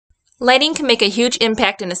Lighting can make a huge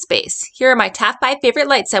impact in a space. Here are my top 5 favorite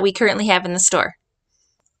lights that we currently have in the store.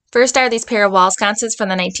 First are these pair of wall sconces from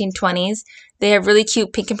the 1920s. They have really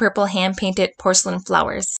cute pink and purple hand-painted porcelain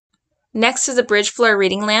flowers. Next is a bridge floor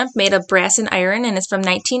reading lamp made of brass and iron, and it's from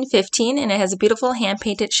 1915, and it has a beautiful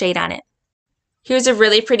hand-painted shade on it. Here's a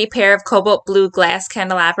really pretty pair of cobalt blue glass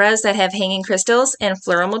candelabras that have hanging crystals and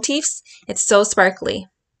floral motifs. It's so sparkly.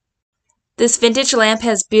 This vintage lamp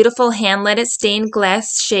has beautiful hand-lighted stained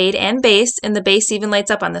glass shade and base, and the base even lights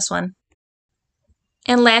up on this one.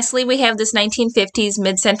 And lastly, we have this 1950s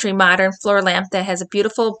mid-century modern floor lamp that has a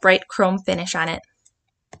beautiful bright chrome finish on it.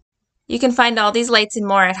 You can find all these lights and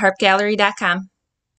more at harpgallery.com.